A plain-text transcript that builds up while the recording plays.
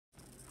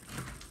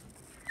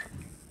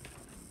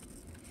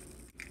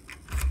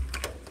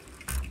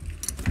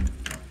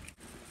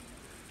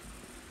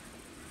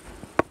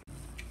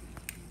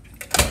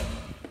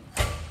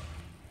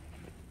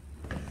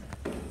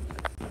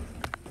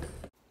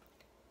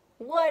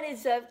What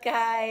is up,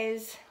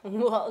 guys?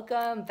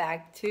 Welcome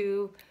back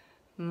to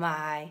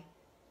my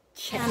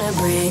channel. Trying to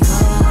break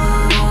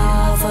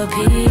off a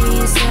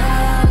piece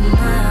of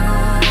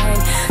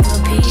mind, a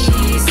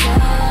piece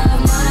of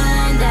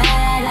mind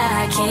that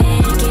I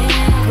can't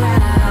get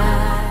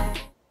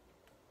right.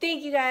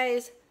 Thank you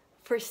guys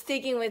for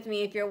sticking with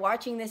me. If you're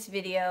watching this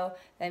video,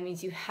 that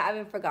means you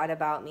haven't forgot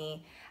about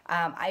me.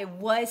 I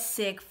was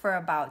sick for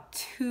about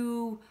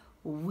 2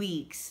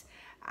 weeks.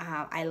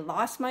 I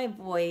lost my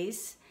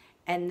voice,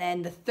 and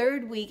then the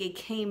third week it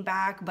came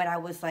back, but I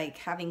was like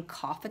having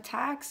cough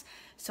attacks,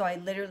 so I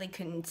literally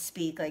couldn't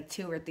speak like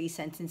 2 or 3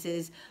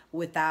 sentences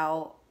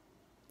without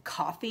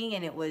coughing,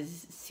 and it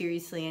was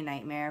seriously a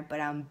nightmare.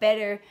 But I'm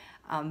better,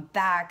 I'm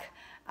back,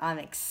 I'm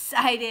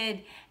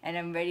excited, and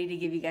I'm ready to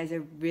give you guys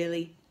a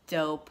really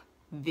dope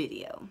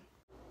video.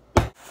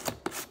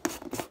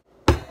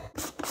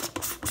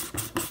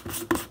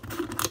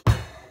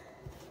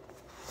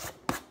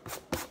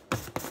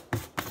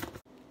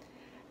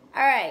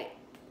 All right,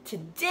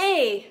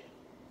 today,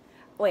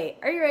 wait,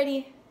 are you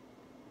ready?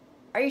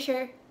 Are you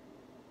sure?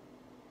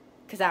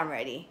 Because I'm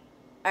ready.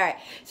 All right,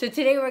 so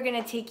today we're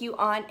gonna take you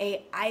on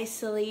a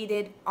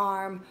isolated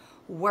arm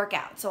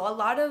workout. So a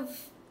lot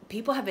of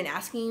people have been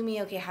asking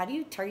me, okay, how do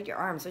you target your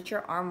arms? What's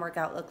your arm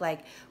workout look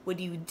like? What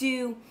do you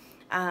do?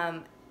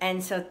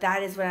 And so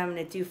that is what I'm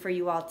gonna do for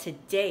you all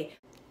today.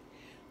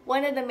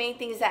 One of the main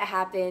things that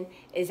happen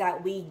is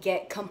that we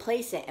get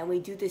complacent and we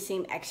do the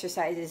same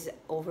exercises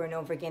over and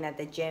over again at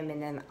the gym,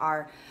 and then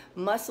our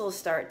muscles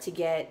start to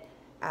get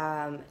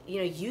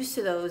used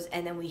to those,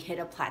 and then we hit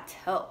a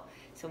plateau.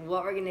 So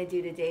what we're gonna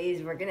do today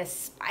is we're gonna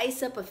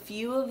spice up a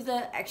few of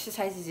the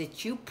exercises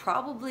that you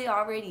probably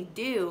already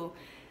do,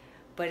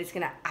 but it's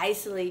gonna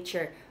isolate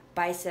your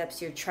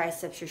biceps, your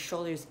triceps, your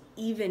shoulders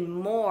even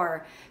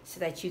more, so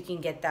that you can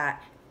get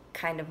that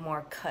kind of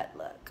more cut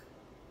look,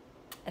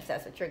 if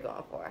that's what you're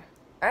going for.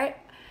 All right,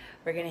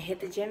 we're gonna hit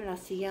the gym, and I'll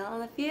see y'all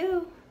in a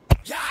few.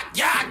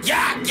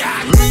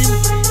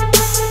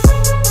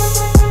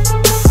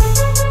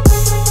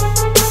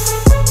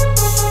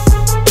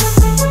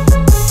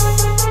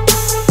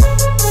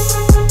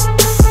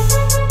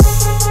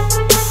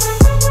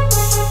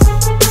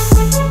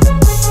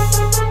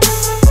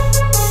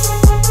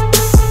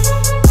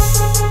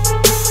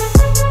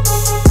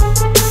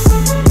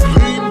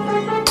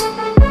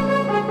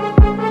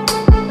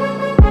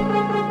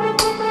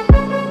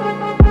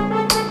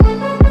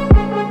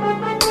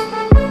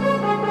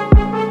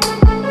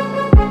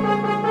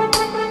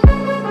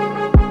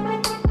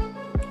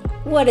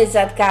 What is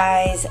up,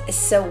 guys?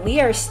 So we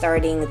are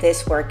starting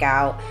this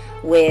workout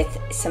with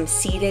some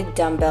seated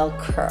dumbbell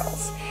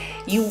curls.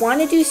 You want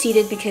to do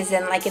seated because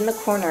then, like in the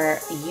corner,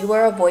 you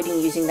are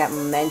avoiding using that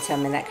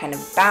momentum and that kind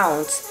of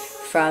bounce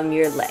from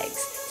your legs.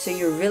 So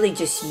you're really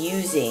just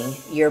using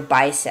your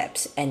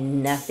biceps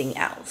and nothing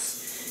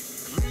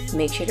else.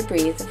 Make sure to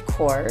breathe, of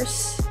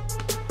course,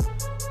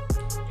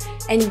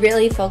 and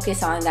really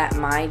focus on that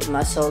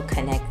mind-muscle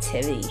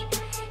connectivity.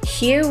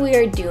 Here we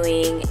are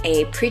doing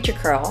a preacher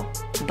curl,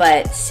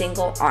 but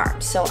single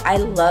arm. So I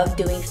love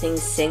doing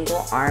things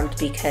single armed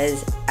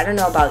because I don't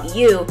know about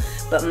you,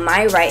 but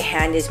my right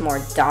hand is more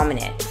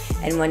dominant.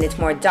 And when it's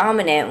more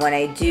dominant, when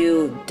I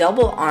do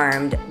double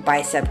armed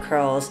bicep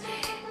curls,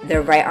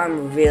 the right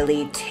arm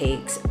really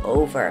takes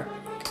over.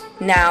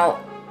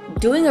 Now,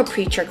 doing a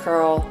preacher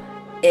curl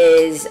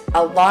is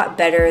a lot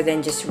better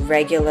than just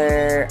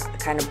regular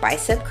kind of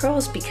bicep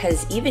curls,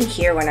 because even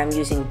here when I'm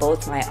using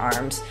both my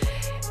arms,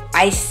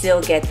 I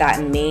still get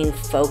that main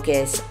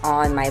focus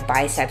on my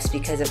biceps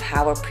because of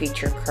how a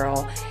preacher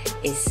curl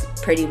is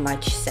pretty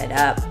much set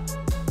up.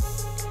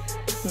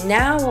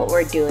 Now what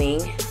we're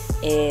doing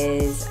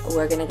is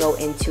we're gonna go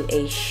into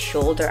a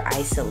shoulder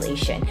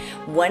isolation.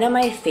 One of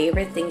my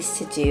favorite things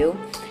to do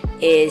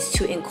is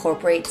to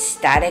incorporate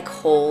static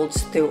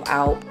holds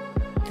throughout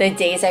the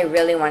days I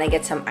really want to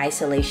get some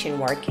isolation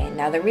work in.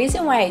 Now, the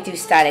reason why I do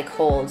static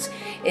holds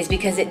is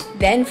because it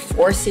then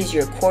forces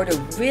your core to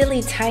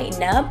really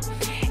tighten up,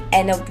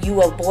 and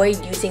you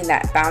avoid using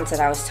that bounce that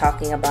I was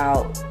talking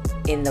about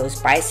in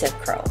those bicep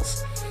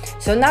curls.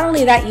 So not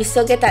only that, you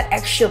still get that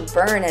extra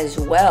burn as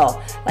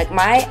well. Like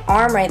my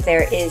arm right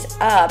there is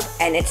up,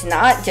 and it's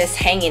not just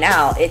hanging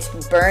out, it's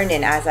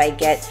burning as I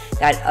get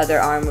that other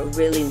arm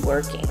really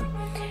working.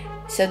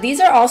 So these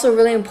are also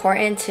really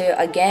important to,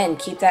 again,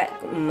 keep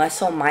that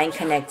muscle-mind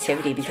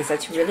connectivity, because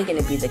that's really going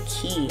to be the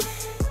key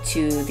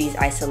to these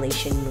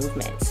isolation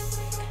movements.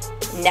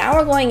 Now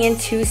we're going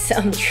into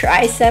some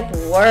tricep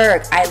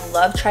work. I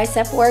love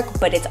tricep work,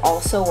 but it's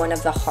also one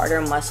of the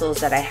harder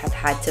muscles that I have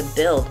had to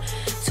build.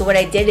 So what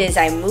I did is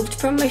I moved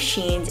from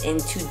machines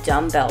into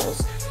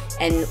dumbbells.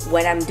 And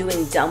when I'm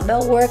doing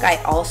dumbbell work,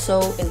 I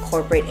also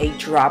incorporate a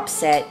drop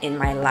set in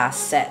my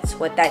last sets.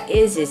 What that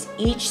is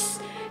each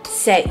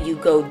set you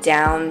go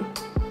down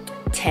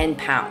 10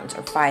 pounds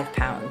or 5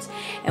 pounds.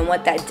 And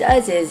what that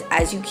does is,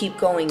 as you keep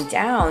going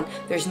down,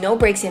 there's no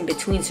breaks in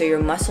between, so your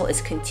muscle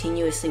is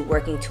continuously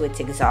working to its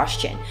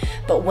exhaustion.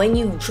 But when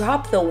you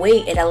drop the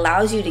weight, it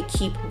allows you to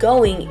keep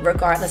going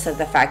regardless of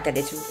the fact that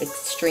it's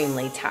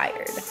extremely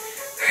tired,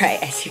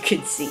 right? As you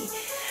can see.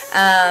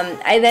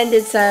 I then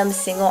did some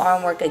single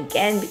arm work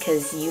again,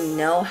 because you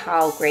know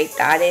how great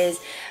that is.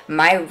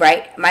 My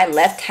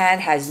left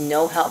hand has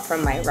no help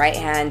from my right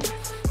hand,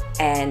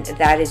 and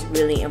that is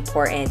really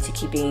important to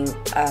keeping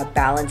a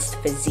balanced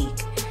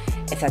physique,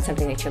 if that's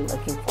something that you're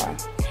looking for.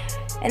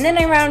 And then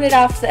I rounded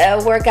off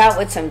the workout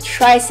with some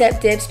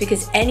tricep dips,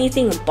 because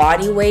anything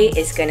body weight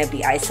is going to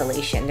be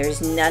isolation.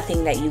 There's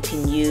nothing that you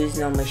can use,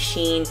 no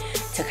machine,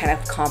 to kind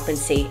of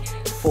compensate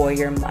for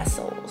your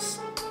muscles.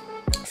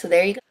 So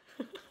there you go.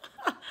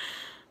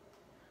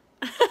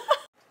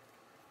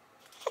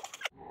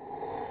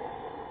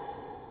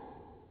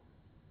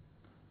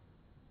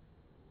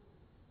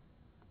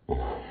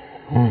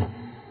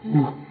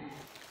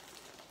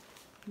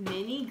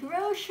 Mini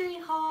grocery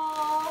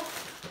haul.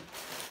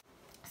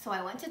 So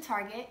I went to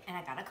Target and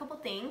I got a couple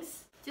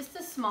things. Just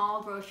a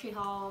small grocery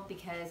haul,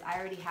 because I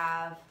already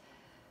have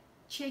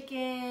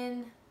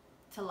chicken,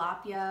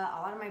 tilapia, a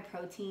lot of my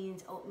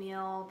proteins,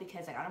 oatmeal,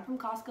 because I got them from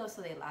Costco,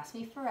 so they last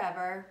me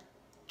forever.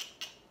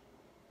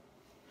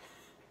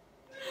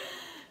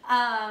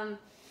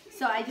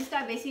 So I just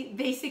got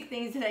basic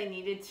things that I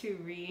needed to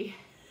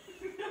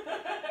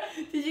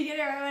Did you get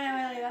it right when I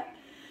went like that?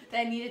 That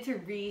I needed to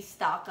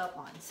restock up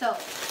on. So,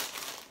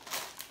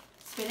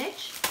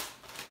 spinach,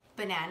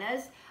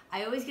 bananas.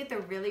 I always get the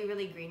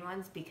really green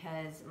ones,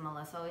 because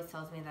Melissa always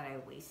tells me that I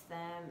waste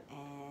them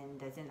and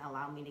doesn't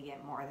allow me to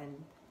get more than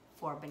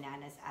 4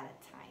 bananas at a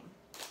time.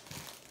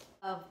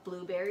 Of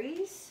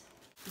blueberries,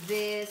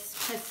 this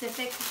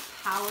Pacific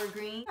Power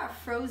Green,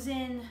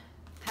 frozen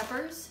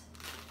peppers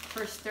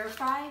for stir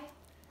fry,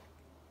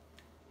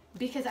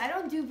 because I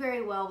don't do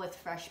very well with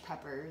fresh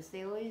peppers.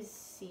 They always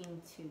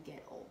seem to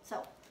get old.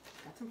 So,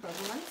 got some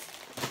frozen ones.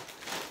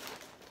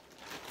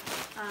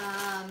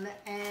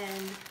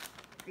 And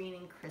green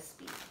and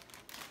crispy.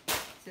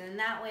 So then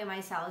that way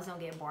my salads don't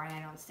get boring.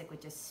 I don't stick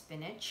with just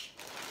spinach.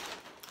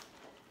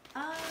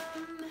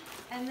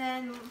 And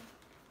then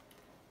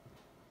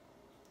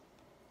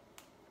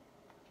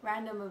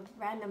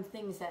random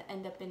things that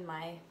end up in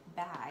my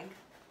bag.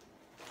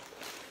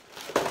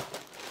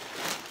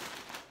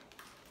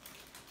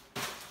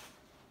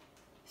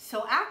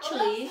 So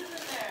actually,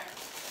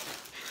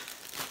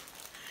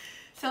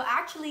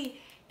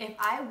 if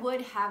I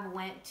would have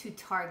went to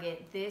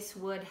Target, this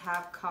would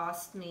have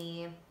cost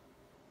me,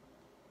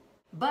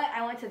 but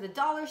I went to the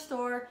dollar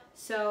store,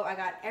 so I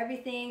got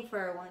everything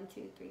for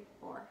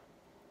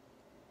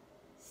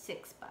 $6.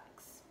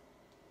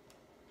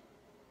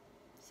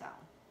 So,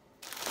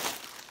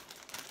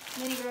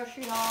 mini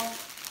grocery haul,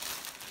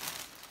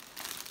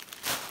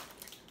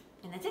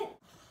 and that's it.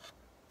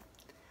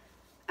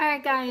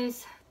 Alright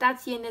guys,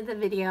 that's the end of the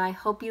video. I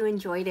hope you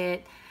enjoyed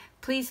it.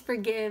 Please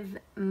forgive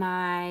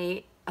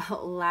my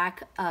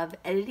lack of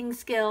editing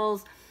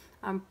skills.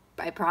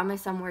 I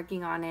promise I'm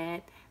working on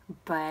it.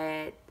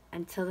 But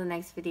until the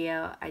next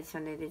video, I just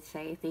wanted to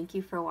say thank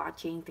you for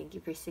watching. Thank you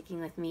for sticking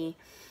with me.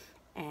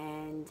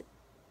 And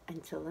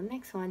until the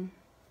next one,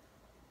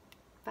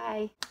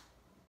 bye.